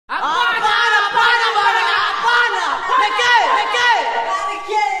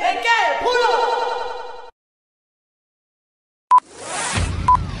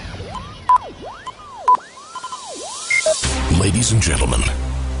Ladies and gentlemen,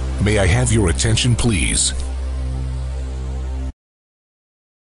 may I have your attention, please?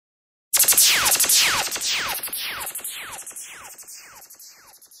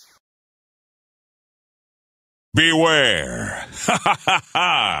 Beware! Ha ha ha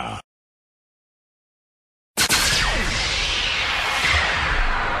ha!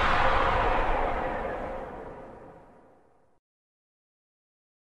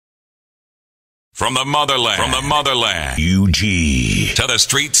 From the motherland, UG to the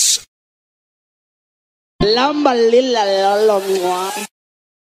streets. Lamba lila lolo.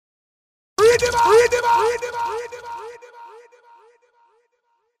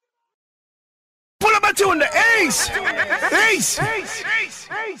 Pull up a tune, the ace! Ace!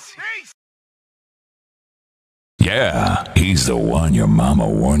 Yeah, he's the one your mama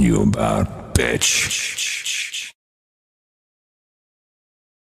warned you about, bitch.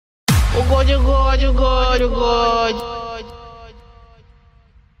 Oh God, oh God, oh God, oh God.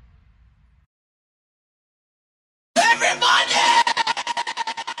 Everybody!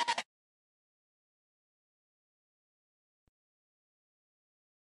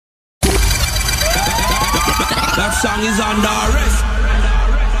 That song is under arrest.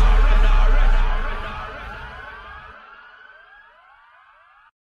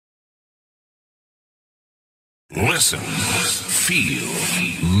 Listen, feel,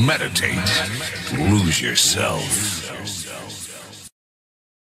 meditate, lose yourself.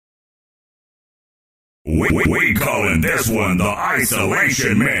 We calling this one the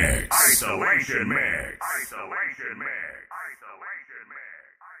Isolation Mix. Isolation Mix. Isolation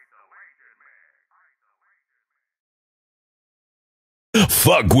Mix.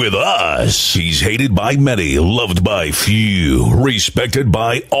 Fuck with us. He's hated by many, loved by few, respected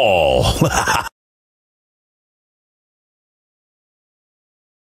by all.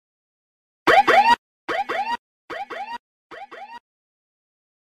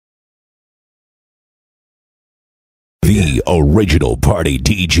 The original party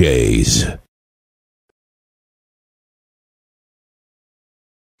DJs.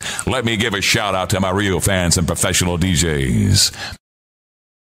 Let me give a shout out to my real fans and professional DJs.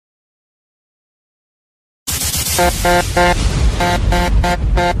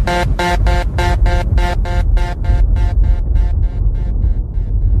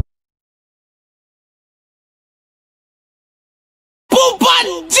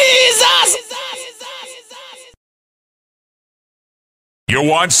 Jesus! You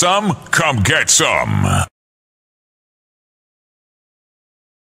want some? Come get some.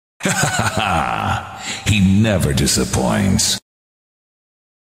 He never disappoints.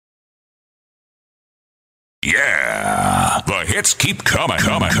 Yeah, the hits keep coming.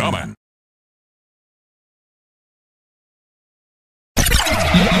 You're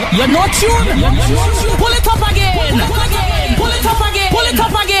not tuned. Pull it up again. Pull it up again. Pull it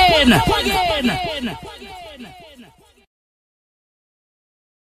up again.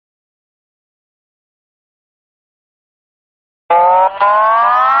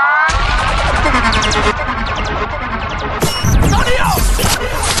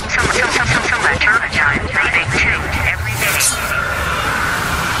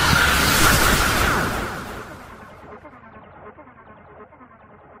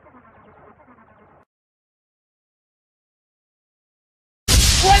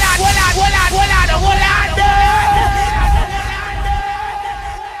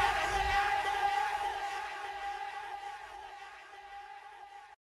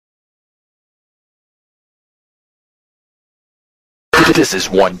 This is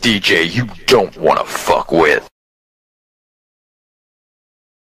one DJ you don't want to fuck with.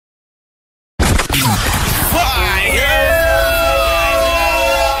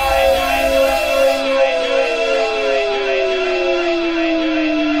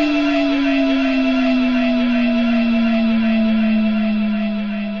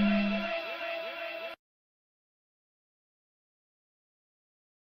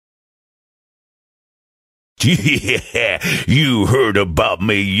 Yeah, you heard about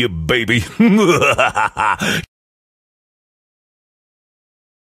me, you baby.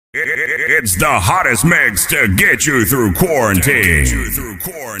 It's the hottest mix to get you through quarantine.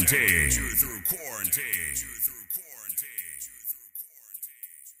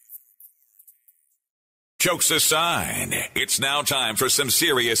 Jokes aside, it's now time for some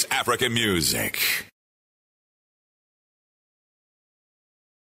serious African music.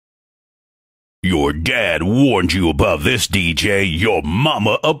 Your dad warned you about this DJ, your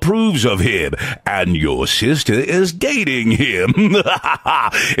mama approves of him, and your sister is dating him.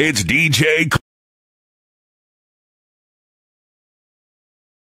 It's DJ...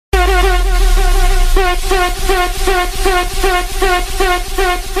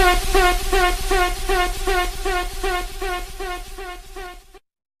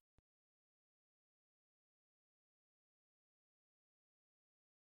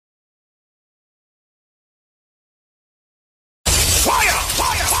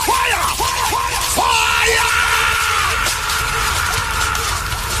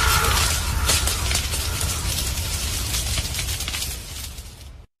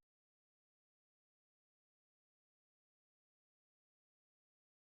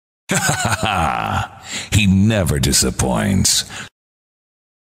 He never disappoints.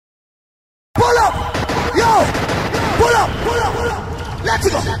 Pull up! Yo! Pull up! Pull up! Pull up! Let's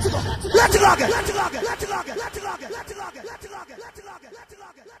go! Let's go! Let's go again! Let's go again! Let's go again! Let's go again! Let's go again! Let's go again! Let's go again! Let's go again! Let's go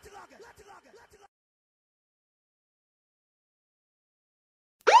again! Let's go again!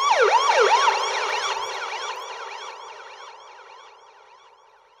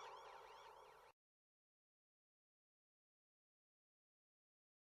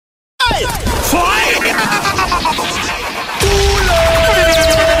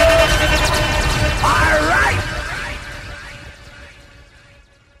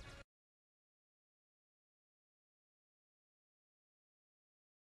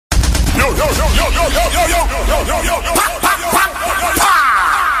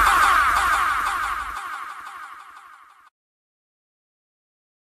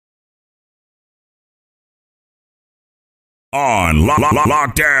 On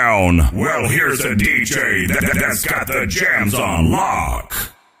lockdown. Well, here's the DJ that's got the jams on lock.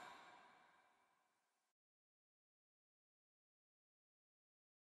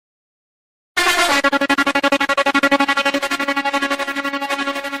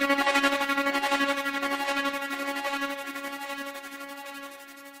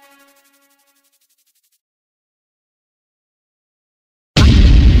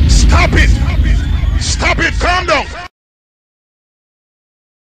 Stop it! Stop it! Calm down!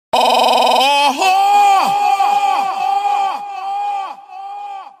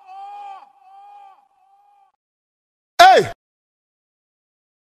 Hey!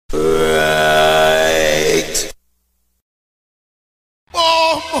 Right.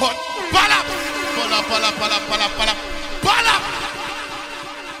 Oh, man. Bala! Bala, bala, bala, bala, bala. Bala!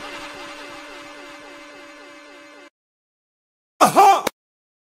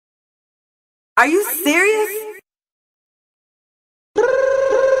 Are you serious?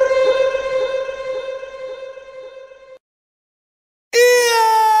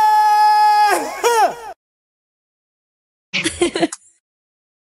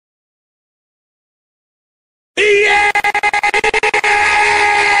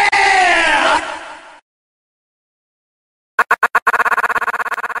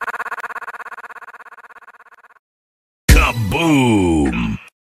 Kaboom!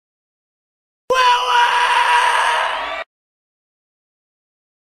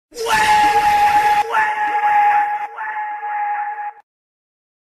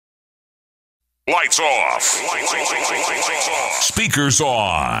 Lights off. Speakers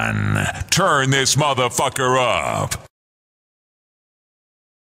on. Turn this motherfucker up.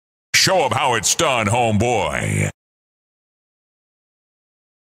 Show 'em how it's done, homeboy.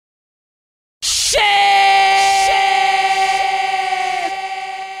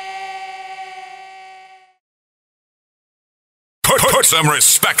 Put some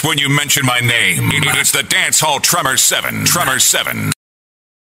respect when you mention my name. It's the Dancehall Tremor 7. Tremor 7.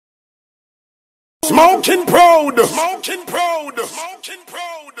 Smoking proud! Smoking proud! Smoking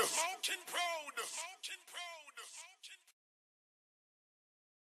proud! Smoking proud! Smoking proud!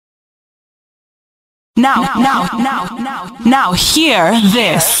 Now, hear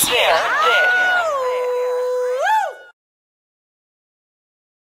this.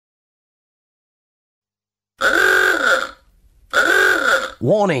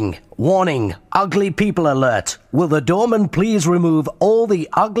 Warning, warning, ugly people alert. Will the doorman please remove all the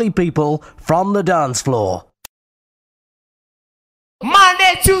ugly people from the dance floor?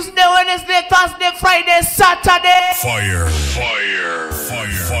 Monday, Tuesday, Wednesday, Thursday, Friday, Saturday. Fire. Fire.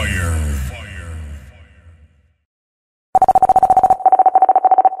 Fire. Fire.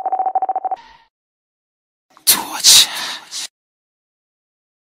 Torch.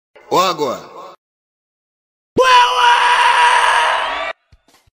 Wagwan.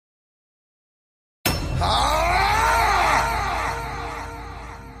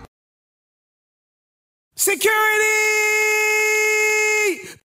 Security!